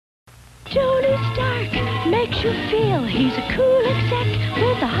Tony Stark makes you feel he's a cool exec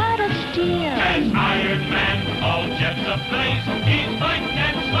with a heart of steel. As Iron Man, all jets ablaze, he's fighting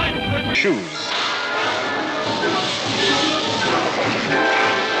and fighting with shoes.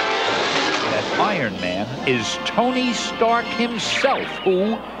 That Iron Man is Tony Stark himself,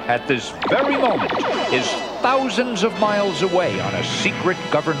 who, at this very moment, is thousands of miles away on a secret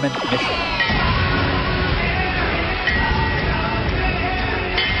government mission.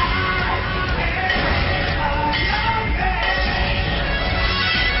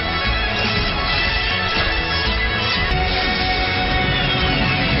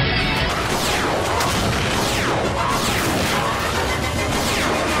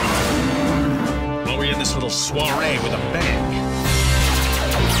 This little soiree with a bang.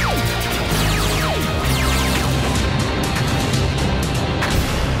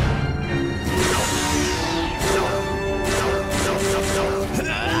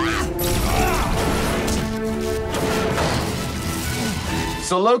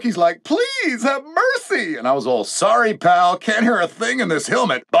 So Loki's like, please have mercy. And I was all, sorry, pal, can't hear a thing in this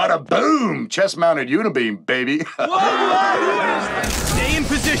helmet. Bada boom, chest-mounted unibeam, baby. Stay in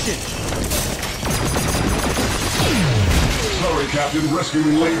position. Sorry, Captain.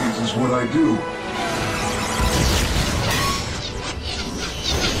 Rescuing ladies is what I do.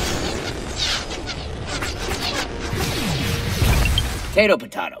 Potato,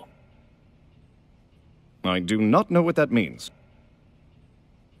 potato. I do not know what that means.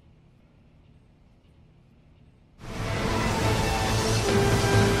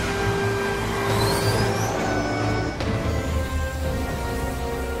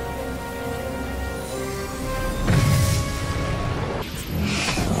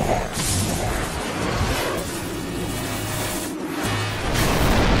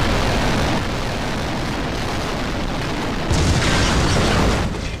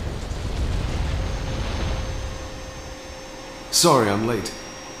 Sorry, I'm late.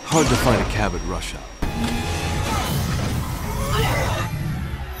 Hard to find a cab at rush hour.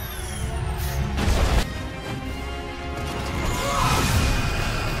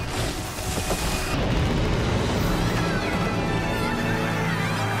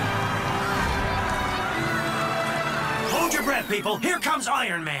 Hold your breath, people. Here comes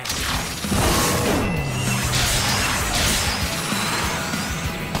Iron Man.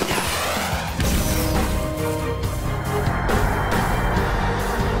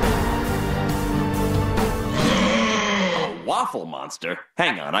 Waffle monster?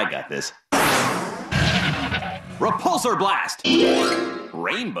 Hang on, I got this. Repulsor blast!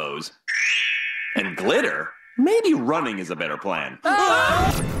 Rainbows? And glitter? Maybe running is a better plan.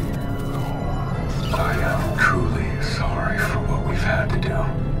 I am truly sorry for what we've had to do.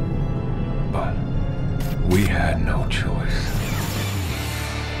 But we had no choice.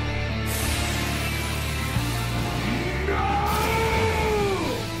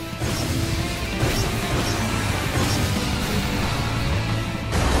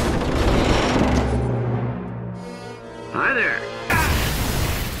 Hi there.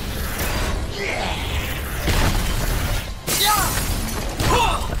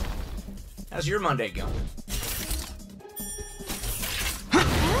 How's your Monday going?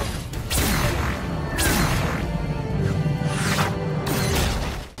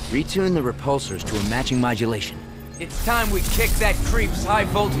 Retune the repulsors to a matching modulation. It's time we kick that creep's high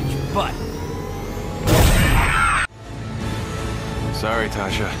voltage butt. Sorry,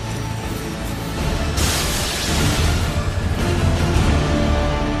 Tasha.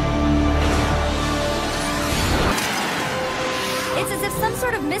 It's as if some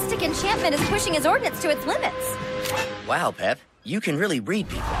sort of mystic enchantment is pushing his ordnance to its limits. Wow, Pep. You can really read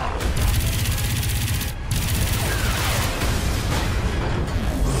people.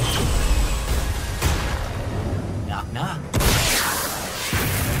 Knock, knock.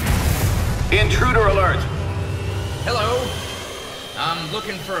 Intruder alert! Hello. I'm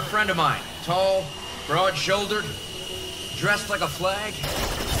looking for a friend of mine. Tall, broad-shouldered, dressed like a flag.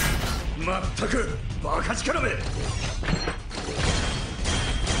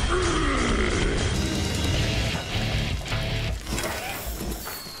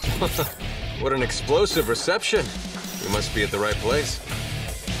 What an explosive reception. We must be at the right place.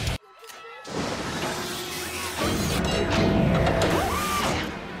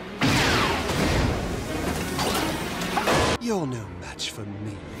 You're no match for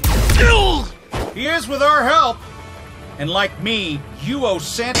me. He is with our help. And like me, you owe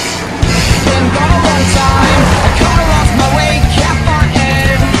Santa. Been gone a long time. I kinda lost my way, kept on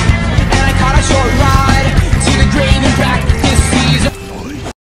head, and I caught a short ride to the grave.